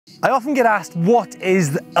I often get asked, what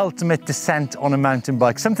is the ultimate descent on a mountain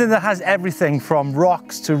bike? Something that has everything from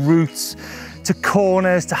rocks to roots, to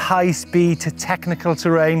corners, to high speed, to technical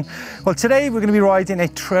terrain. Well, today we're going to be riding a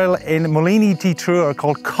trail in Molini di Triora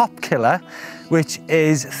called Cop Killer, which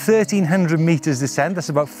is 1,300 meters descent. That's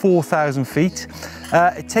about 4,000 feet.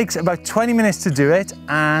 It takes about 20 minutes to do it,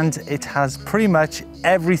 and it has pretty much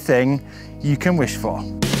everything you can wish for.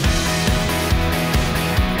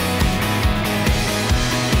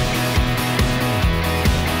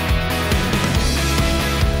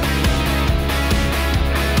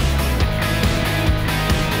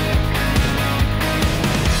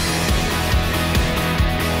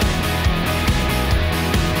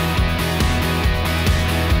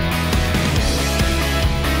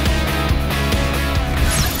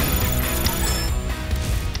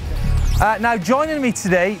 Now joining me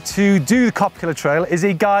today to do the Cop Killer Trail is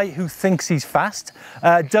a guy who thinks he's fast,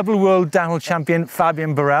 double world downhill champion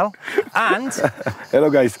Fabien Barel, and... Hello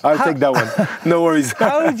guys, I'll take that one, no worries.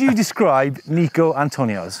 How would you describe Nico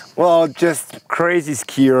Anthonioz? Well, just crazy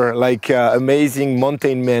skier, like amazing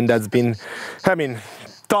mountain man that's been, I mean,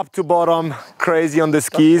 top to bottom, crazy on the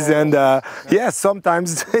skis, and yeah,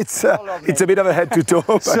 sometimes it's a bit of a head to toe.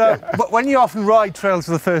 But when you often ride trails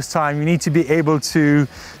for the first time, you need to be able to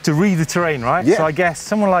read the terrain, right? Yeah. So I guess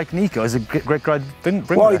someone like Nico is a great guy to bring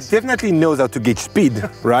Well, he with us. definitely knows how to gauge speed,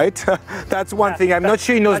 right? That's one thing. I'm not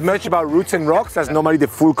sure he knows much about roots and rocks, as normally they're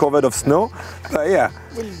full covered of snow, but yeah.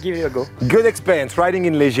 We'll give it a go. Good experience. Riding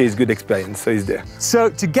in Léger is good experience, so he's there. So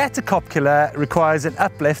to get to Cop Killer requires an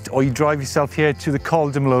uplift, or you drive yourself here to the Col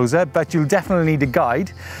de Mlosa, but you'll definitely need a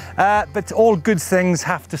guide. But all good things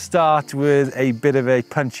have to start with a bit of a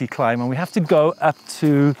punchy climb, and we have to go up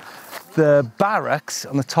to the barracks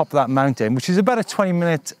on the top of that mountain, which is about a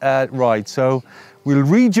 20-minute ride. So we'll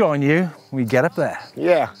rejoin you when we get up there.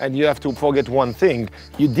 Yeah, and you have to forget one thing.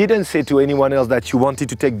 You didn't say to anyone else that you wanted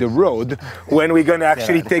to take the road when we're going to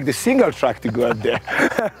actually take the single track to go up there.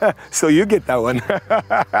 So you get that one.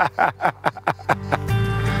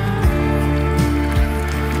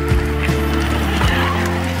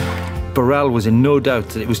 Barel was in no doubt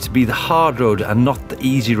that it was to be the hard road and not the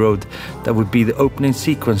easy road that would be the opening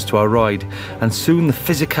sequence to our ride, and soon the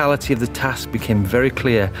physicality of the task became very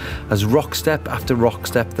clear as rock step after rock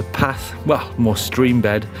step the path, well, more stream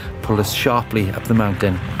bed, pulled us sharply up the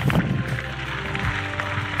mountain.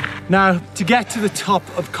 Now, to get to the top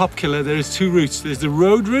of Cop Killer, there is two routes. There's the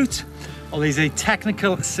road route, or there's a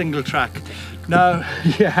technical single track. Now,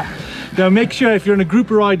 now make sure if you're in a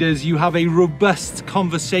group of riders, you have a robust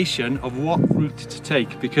conversation of what route to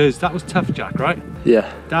take, because that was tough, Jack, right?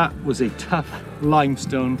 Yeah. That was a tough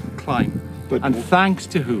limestone climb. And thanks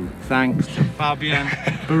to who? Thanks to Fabien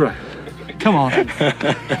Barel. Come on.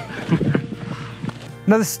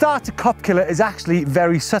 Now the start to Cop Killer is actually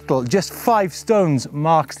very subtle. Just 5 stones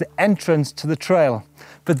marks the entrance to the trail.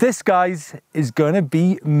 But this, guys, is going to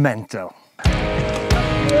be mental.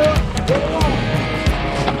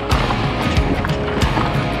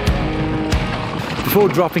 Before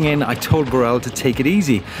dropping in, I told Barel to take it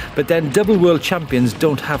easy, but then double world champions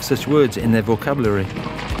don't have such words in their vocabulary.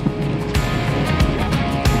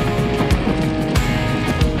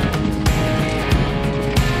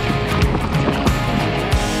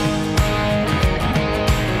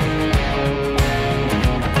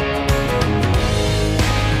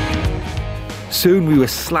 Soon we were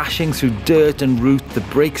slashing through dirt and root, the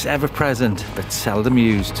brakes ever present, but seldom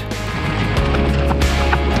used.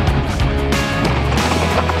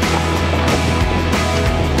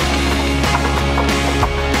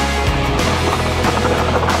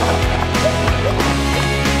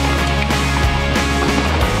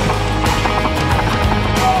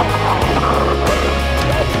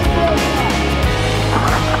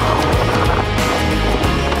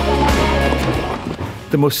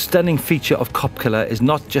 The most stunning feature of Cop Killer is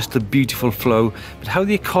not just the beautiful flow, but how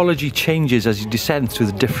the ecology changes as you descend through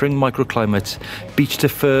the differing microclimates, beach to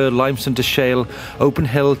fir, limestone to shale, open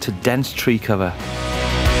hill to dense tree cover.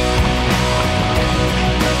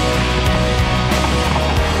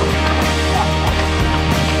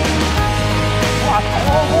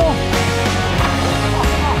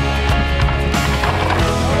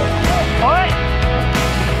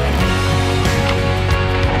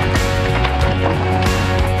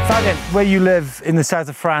 Where you live in the south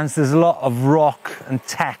of France, there's a lot of rock and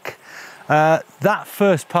tech. That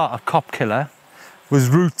first part of Cop Killer was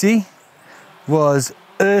rooty, was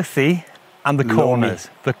earthy, and the corners.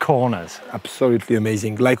 The corners. Absolutely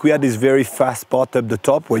amazing. Like, we had this very fast part up the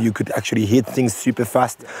top where you could actually hit things super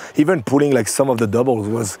fast. Even pulling like some of the doubles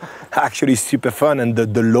was actually super fun. And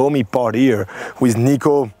the loamy part here with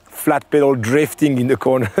Nico flat pedal drifting in the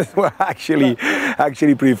corners were actually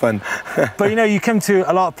pretty fun. But you know, you come to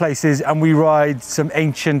a lot of places and we ride some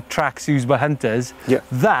ancient tracks used by hunters. Yeah.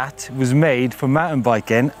 That was made for mountain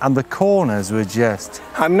biking, and the corners were just...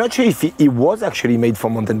 I'm not sure if it was actually made for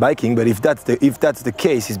mountain biking, but if that's the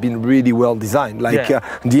case, it's been really well designed. Like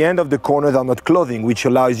the end of the corners are not clothing, which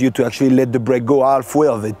allows you to actually let the brake go halfway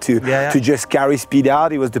of it to just carry speed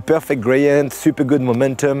out. It was the perfect gradient, super good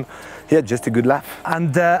momentum. Yeah, just a good laugh.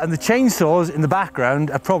 And the chainsaws in the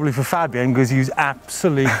background are probably for Fabien, because he was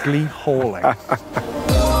absolutely hauling.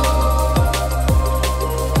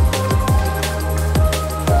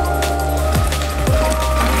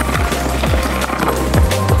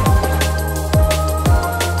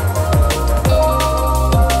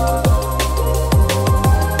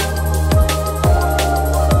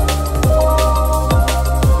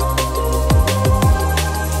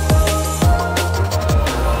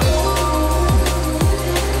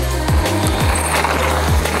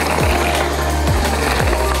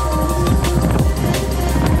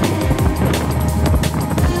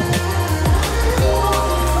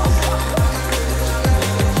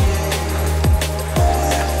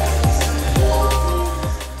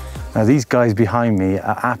 Now these guys behind me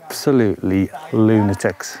are absolutely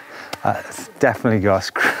lunatics. Definitely got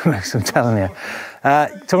screw loose, I'm telling you.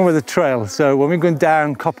 Talking about the trail, so when we're going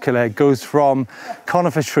down Copkiller, it goes from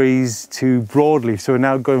conifer trees to broadleaf. So we're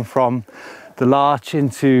now going from the larch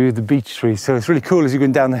into the beech trees. So it's really cool as you're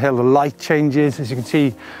going down the hill, the light changes. As you can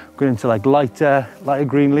see, we're going into like lighter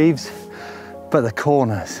green leaves. But the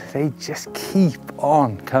corners, they just keep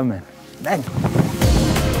on coming. Then.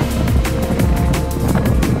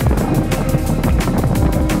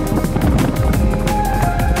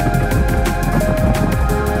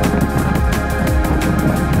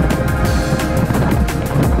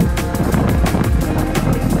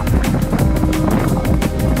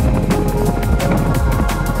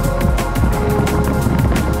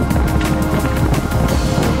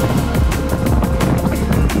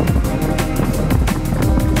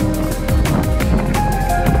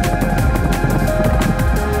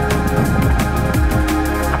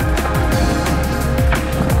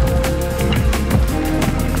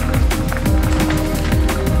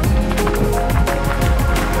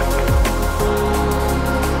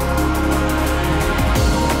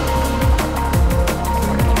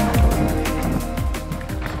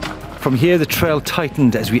 From here, the trail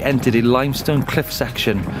tightened as we entered a limestone cliff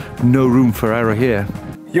section. No room for error here.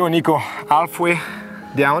 Yo, Nico, halfway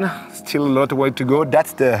down, still a lot of way to go.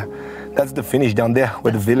 That's the finish down there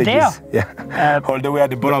where the village is. Yeah, all the way at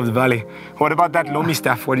the bottom of the valley. What about that loamy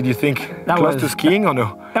stuff? What did you think? Close to skiing or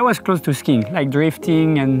no? That was close to skiing, like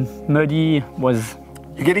drifting and muddy was.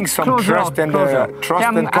 You're getting some trust and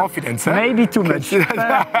confidence, huh? Maybe too much. but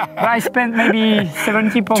I spent maybe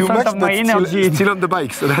 70% of my energy. Still on the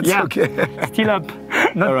bike, so that's okay. Still up.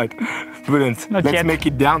 All right, brilliant. Let's make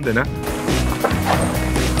it down then, huh?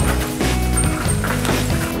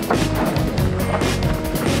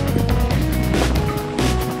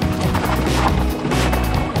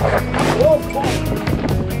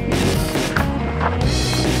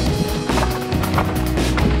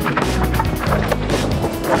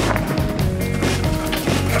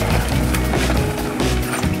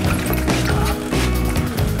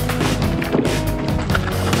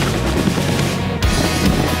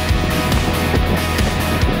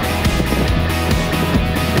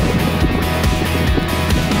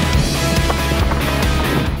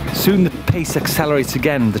 Soon the pace accelerates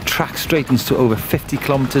again, the track straightens to over 50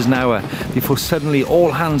 kilometers an hour before suddenly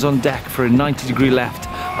all hands on deck for a 90-degree left,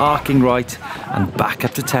 arcing right and back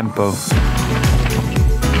up to tempo.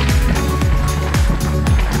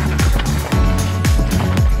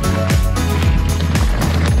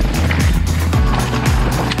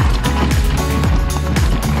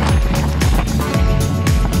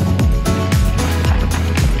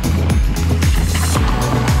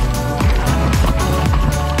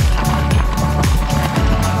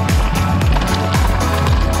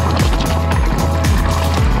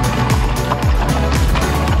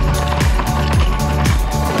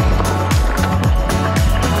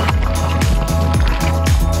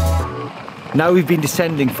 Now we've been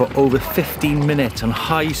descending for over 15 minutes on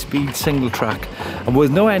high-speed single track, and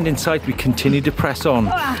with no end in sight we continue to press on,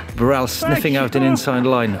 Barel sniffing out an inside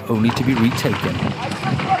line only to be retaken.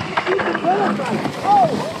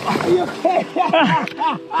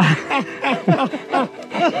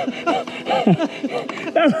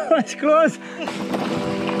 That was close.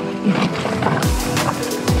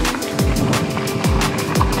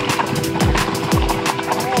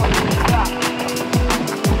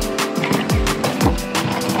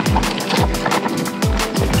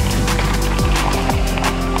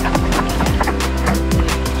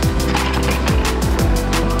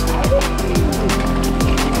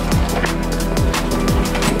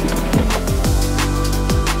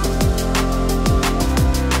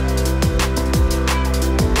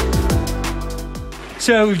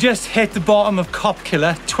 So we've just hit the bottom of Cop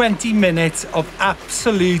Killer, 20 minutes of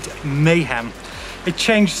absolute mayhem. It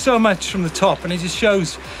changed so much from the top, and it just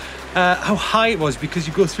shows how high it was, because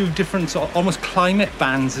you go through different sort of almost climate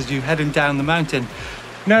bands as you're heading down the mountain.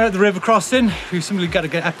 Now at the river crossing, we've simply got to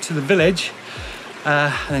get up to the village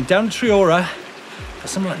and then down to Triora for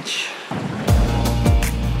some lunch.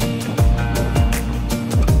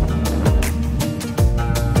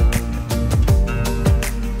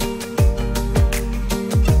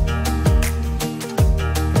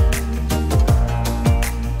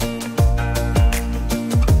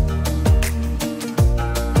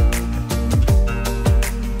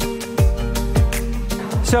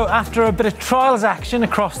 So after a bit of trials action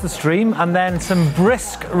across the stream and then some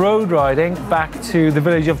brisk road riding back to the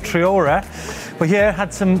village of Triora, we here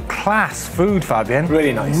had some class food, Fabien.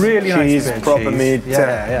 Really nice. Really cheese, nice. proper meat,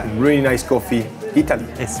 yeah. really nice coffee. Italy.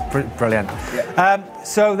 It's brilliant. Yeah.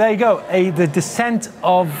 So there you go, the descent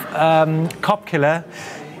of Cop Killer.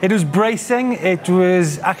 It was bracing, it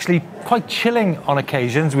was actually quite chilling on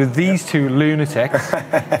occasions with these two lunatics,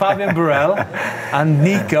 Fabien Barel and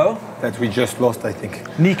Nico. That we just lost, I think.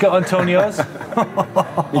 Nico Anthonioz.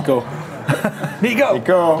 Nico. Nico.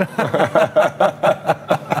 Nico.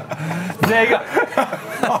 There you go.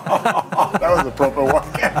 That was a proper one.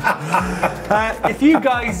 If you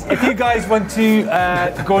guys want to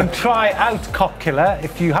go and try out Cop Killer,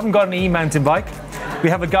 if you haven't got an e-mountain bike, we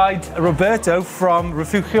have a guide, Roberto from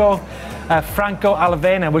Refugio Franco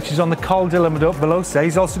Alavena, which is on the Col de la Velosa.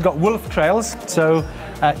 He's also got Wolf Trails, so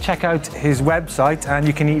check out his website and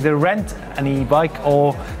you can either rent an e-bike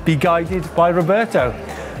or be guided by Roberto.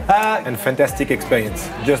 And fantastic experience,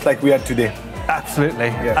 just like we had today. Absolutely.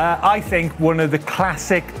 Yeah. I think one of the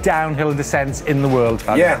classic downhill descents in the world.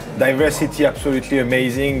 Yeah, diversity absolutely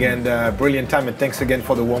amazing, and brilliant time, and thanks again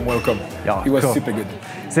for the warm welcome. Yeah, it was cool. super good.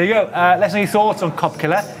 So there you go. Let us know your thoughts on Cop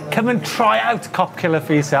Killer. Come and try out Cop Killer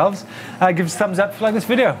for yourselves. Give us a thumbs up if you like this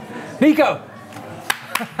video. Nico!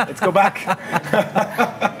 Let's go back.